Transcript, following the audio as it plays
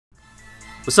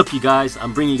What's up, you guys?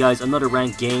 I'm bringing you guys another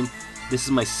ranked game. This is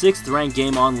my 6th ranked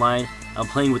game online. I'm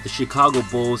playing with the Chicago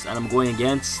Bulls and I'm going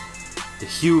against the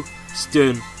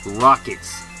Houston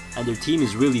Rockets. And their team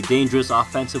is really dangerous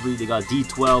offensively. They got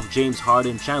D12, James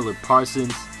Harden, Chandler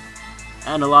Parsons,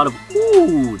 and a lot of...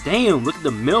 Ooh, damn, look at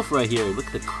the MILF right here. Look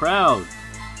at the crowd.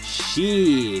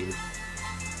 Shit.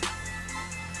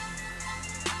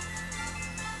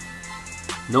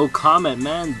 No comment,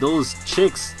 man. Those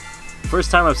chicks.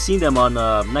 First time I've seen them on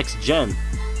Next Gen.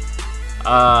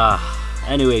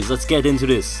 Anyways, let's get into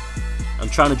this. I'm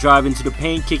trying to drive into the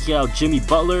paint, kicking out Jimmy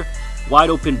Butler. Wide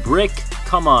open brick.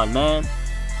 Come on, man.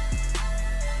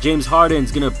 James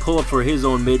Harden's gonna pull up for his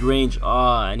own mid-range.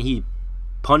 And he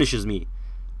punishes me.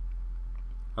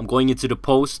 I'm going into the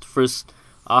post. First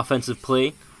offensive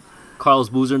play. Carlos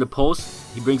Boozer in the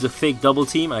post. He brings a fake double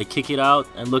team. I kick it out,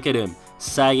 and look at him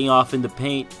sagging off in the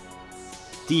paint.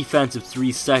 Defensive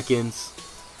 3 seconds.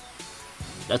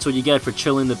 That's what you get for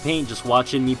chilling the paint, just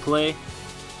watching me play.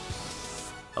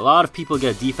 A lot of people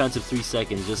get defensive 3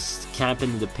 seconds, just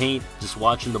camping in the paint, just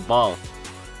watching the ball.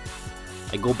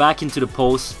 I go back into the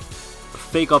post,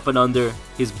 fake up and under.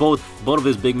 Both of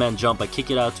his big men jump. I kick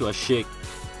it out to a Ashik.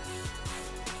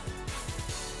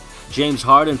 James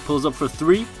Harden pulls up for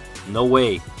 3. No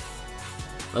way.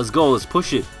 Let's go. Let's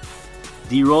push it.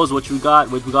 D Rose, what we got?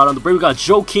 What we got on the break? We got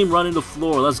Joakim running the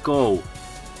floor. Let's go.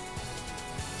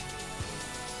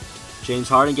 James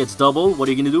Harden gets doubled. What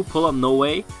are you gonna do? Pull up? No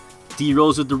way. D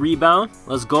Rose with the rebound.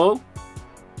 Let's go.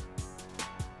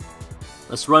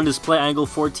 Let's run this play. Angle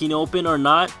 14 open or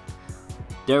not.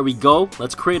 There we go.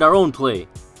 Let's create our own play.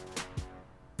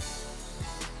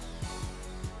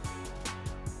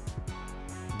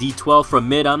 D12 from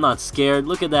mid. I'm not scared.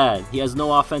 Look at that. He has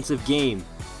no offensive game.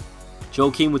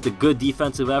 Joakim with the good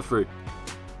defensive effort.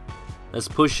 Let's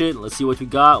push it. Let's see what we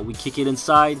got. We kick it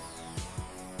inside.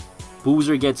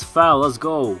 Boozer gets fouled. Let's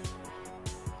go.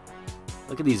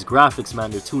 Look at these graphics,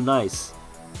 man. They're too nice.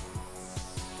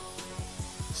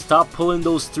 Stop pulling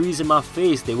those threes in my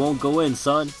face. They won't go in,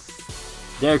 son.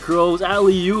 Derrick Rose.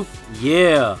 Alley-oop.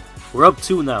 Yeah. We're up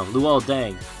 2 now. Luol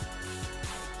Deng.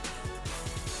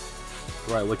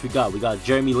 Alright, what we got? We got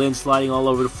Jeremy Lin sliding all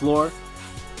over the floor.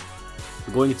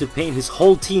 We're going into the paint. His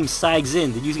whole team sags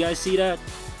in. Did you guys see that?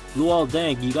 Luol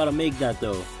Deng, you gotta make that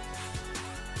though.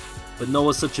 But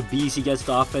Noah's such a beast. He gets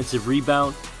the offensive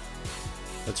rebound.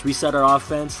 Let's reset our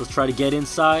offense. Let's try to get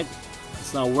inside.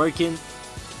 It's not working.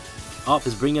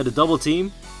 He's bringing out a double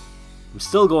team. I'm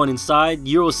still going inside.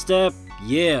 Euro step.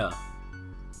 Yeah.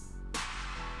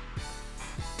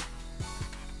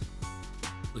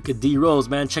 Look at D Rose,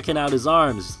 man, checking out his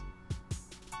arms.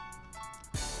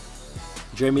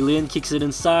 Jeremy Lin kicks it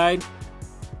inside.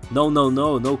 No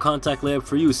contact layup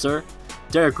for you, sir.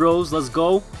 Derrick Rose, let's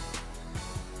go.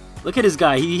 Look at this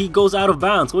guy. He goes out of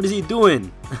bounds. What is he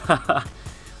doing?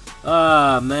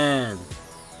 Man.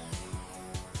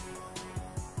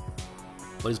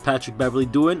 What is Patrick Beverly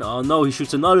doing? Oh no, he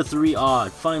shoots another 3. It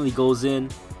finally goes in.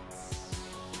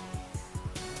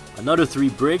 Another 3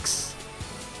 bricks.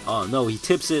 Oh no, he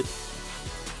tips it.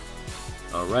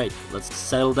 Alright, let's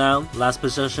settle down. Last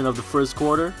possession of the first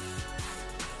quarter.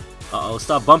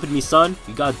 Stop bumping me, son.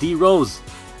 You got D Rose.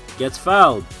 Gets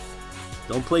fouled.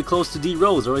 Don't play close to D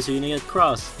Rose, or else you're gonna get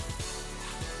crossed.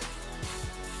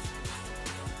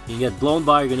 You get blown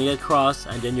by, you're gonna get crossed,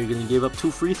 and then you're gonna give up 2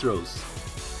 free throws.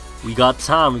 We got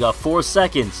time. We got 4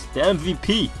 seconds. The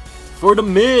MVP for the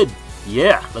mid.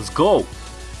 Yeah, let's go.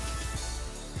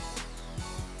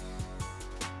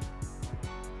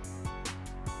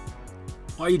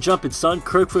 Why are you jumping, son?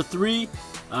 Kirk for 3.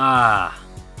 No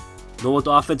with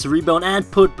the offensive rebound and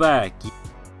putback. Yeah.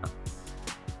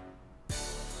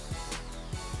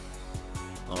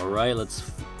 Alright, let's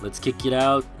kick it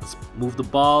out. Let's move the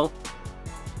ball.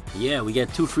 Yeah, we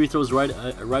get 2 free throws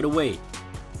right away.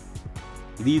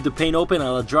 Leave the paint open.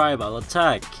 I'll drive. I'll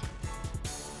attack.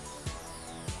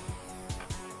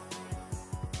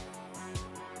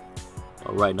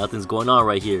 Alright, nothing's going on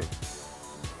right here.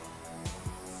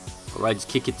 Alright, just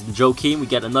kick it to Joakim. We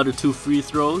get another 2 free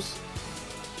throws.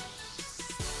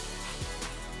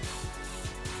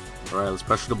 Alright, let's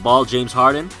pressure the ball. James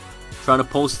Harden trying to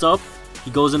post up.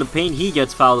 He goes in the paint. He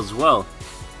gets fouled as well.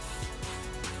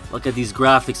 Look at these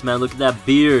graphics, man. Look at that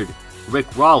beard.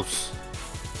 Rick Ross.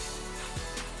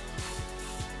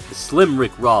 The slim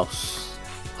Rick Ross.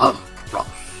 Ross.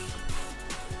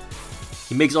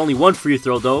 He makes only 1 free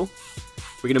throw, though.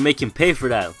 We're going to make him pay for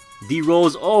that. D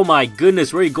Rose, oh my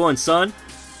goodness, where are you going, son?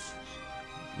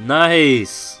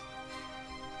 Nice.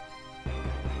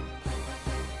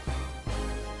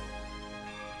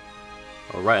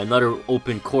 Alright, another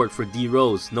open court for D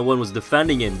Rose. No one was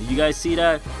defending him. Did you guys see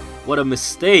that? What a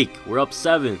mistake. We're up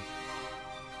 7.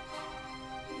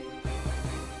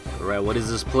 Alright, what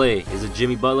is this play? Is it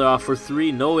Jimmy Butler off for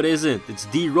 3? No, it isn't. It's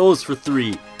D Rose for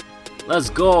 3. Let's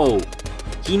go.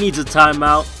 He needs a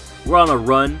timeout. We're on a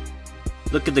run.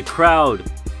 Look at the crowd.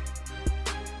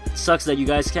 It sucks that you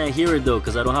guys can't hear it though,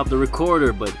 because I don't have the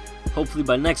recorder, but hopefully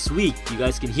by next week you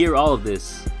guys can hear all of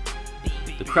this.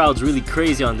 The crowd's really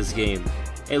crazy on this game.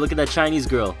 Hey, look at that Chinese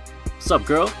girl. What's up,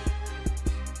 girl?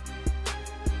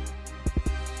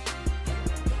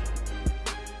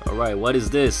 Alright, what is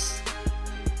this?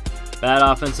 Bad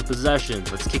offensive possession.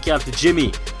 Let's kick it out to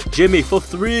Jimmy. Jimmy for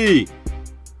 3.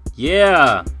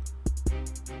 Yeah.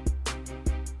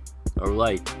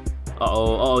 Alright.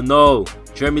 Uh-oh. Oh, no.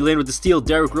 Jeremy Lin with the steal.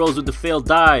 Derrick Rose with the failed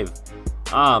dive.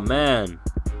 Ah, man.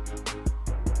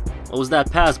 What was that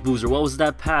pass, Boozer? What was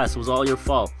that pass? It was all your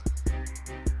fault.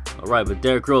 Alright, but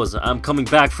Derrick Rose, I'm coming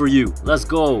back for you. Let's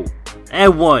go.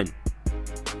 And 1.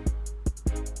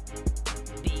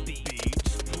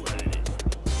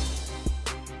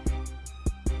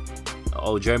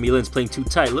 Oh, Jeremy Lin's playing too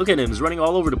tight. Look at him. He's running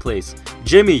all over the place.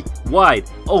 Jimmy, wide,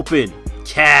 open,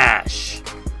 cash.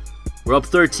 We're up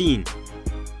 13.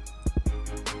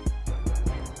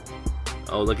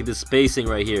 Oh, look at this spacing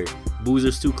right here.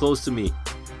 Boozer's too close to me.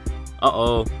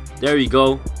 Uh-oh. There you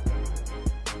go.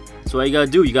 That's what you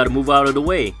gotta do. You gotta move out of the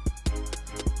way.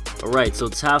 Alright, so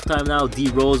it's halftime now. D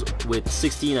Rose with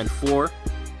 16 and 4.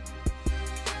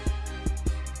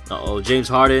 Uh-oh, James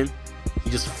Harden. He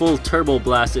just full turbo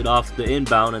blasted off the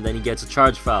inbound and then he gets a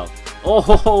charge foul. Oh,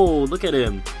 ho, ho, look at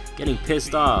him. Getting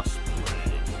pissed off.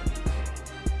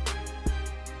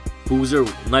 Boozer,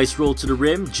 nice roll to the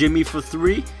rim. Jimmy for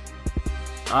 3.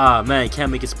 Ah, man,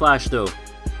 can't make a splash though.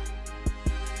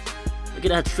 Look at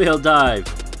that failed dive.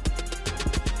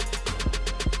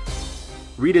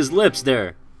 Read his lips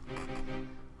there.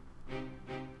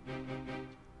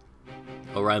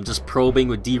 Alright, I'm just probing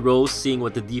with D Rose, seeing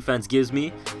what the defense gives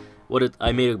me.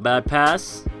 I made a bad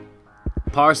pass.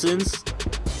 Parsons.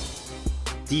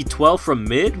 D12 from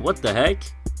mid? What the heck?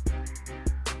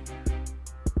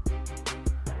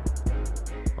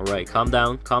 Alright, calm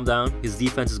down, calm down. His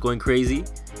defense is going crazy.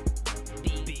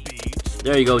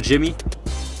 There you go, Jimmy.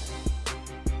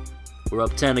 We're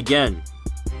up 10 again.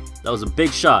 That was a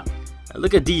big shot.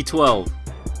 Look at D12.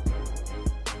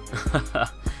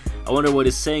 I wonder what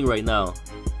it's saying right now.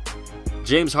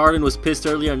 James Harden was pissed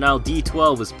earlier, now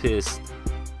D12 is pissed.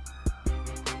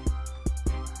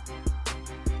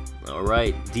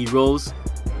 Alright, D Rose.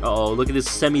 Uh-oh, look at this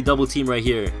semi-double team right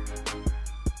here.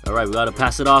 Alright, we gotta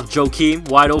pass it off. Joakim,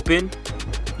 wide open.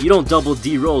 You don't double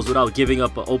D Rose without giving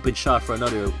up an open shot for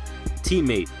another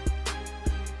teammate.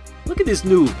 Look at this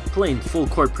noob playing full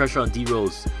court pressure on D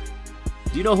Rose.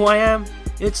 Do you know who I am?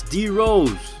 It's D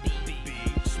Rose.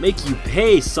 Make you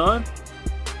pay, son.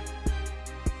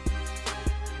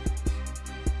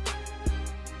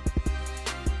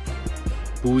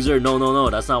 Boozer, no, no, no,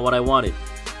 that's not what I wanted.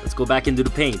 Let's go back into the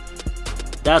paint.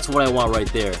 That's what I want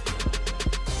right there.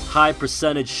 High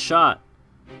percentage shot.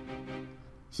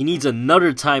 He needs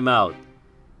another timeout.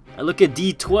 And look at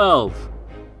D12.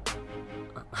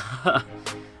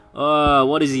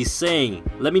 What is he saying?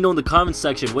 Let me know in the comment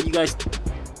section. What do you guys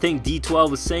think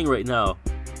D12 is saying right now?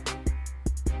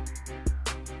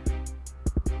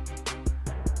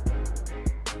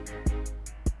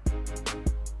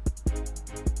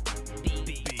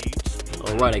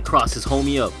 Alright, I crossed his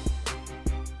homie up.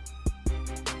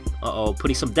 Uh-oh,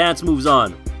 putting some dance moves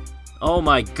on. Oh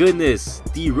my goodness.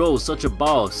 D Rose, such a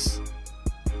boss.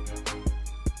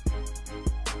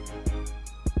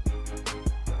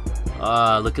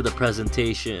 Ah, look at the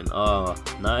presentation. Oh,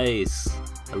 nice.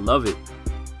 I love it.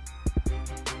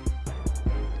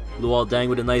 Luol Deng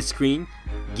with a nice screen.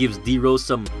 Gives D Rose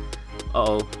some,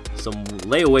 some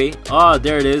layaway. Ah,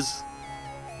 there it is.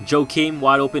 Joakim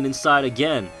wide open inside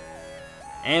again.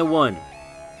 And 1.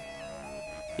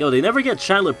 Yo, they never get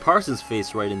Chandler Parsons'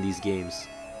 face right in these games.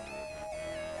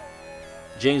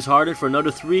 James Harden for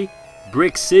another 3.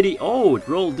 Brick City. Oh, it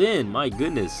rolled in. My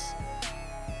goodness.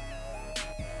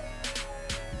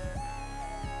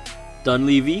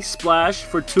 Dunleavy. Splash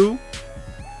for 2.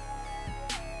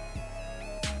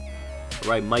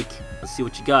 Alright, Mike. Let's see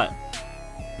what you got.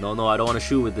 No, no, I don't want to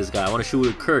shoot with this guy. I want to shoot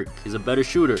with Kirk. He's a better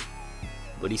shooter.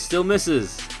 But he still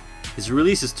misses. His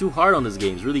release is too hard on this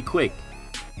game. It's really quick.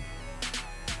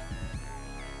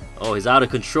 Oh, he's out of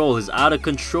control. He's out of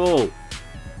control.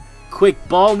 Quick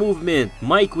ball movement.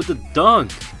 Mike with the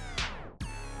dunk.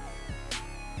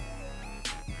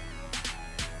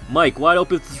 Mike wide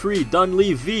open 3.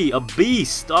 Dunleavy, a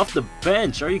beast off the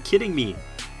bench. Are you kidding me?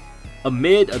 a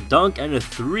mid, a dunk, and a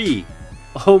 3.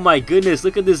 Oh my goodness,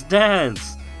 look at this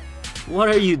dance. What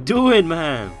are you doing,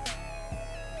 man?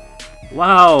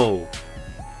 Wow.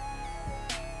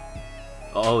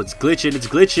 Oh, it's glitching, it's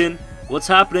glitching. What's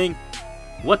happening?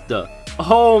 What the?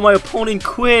 Oh, my opponent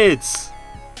quits.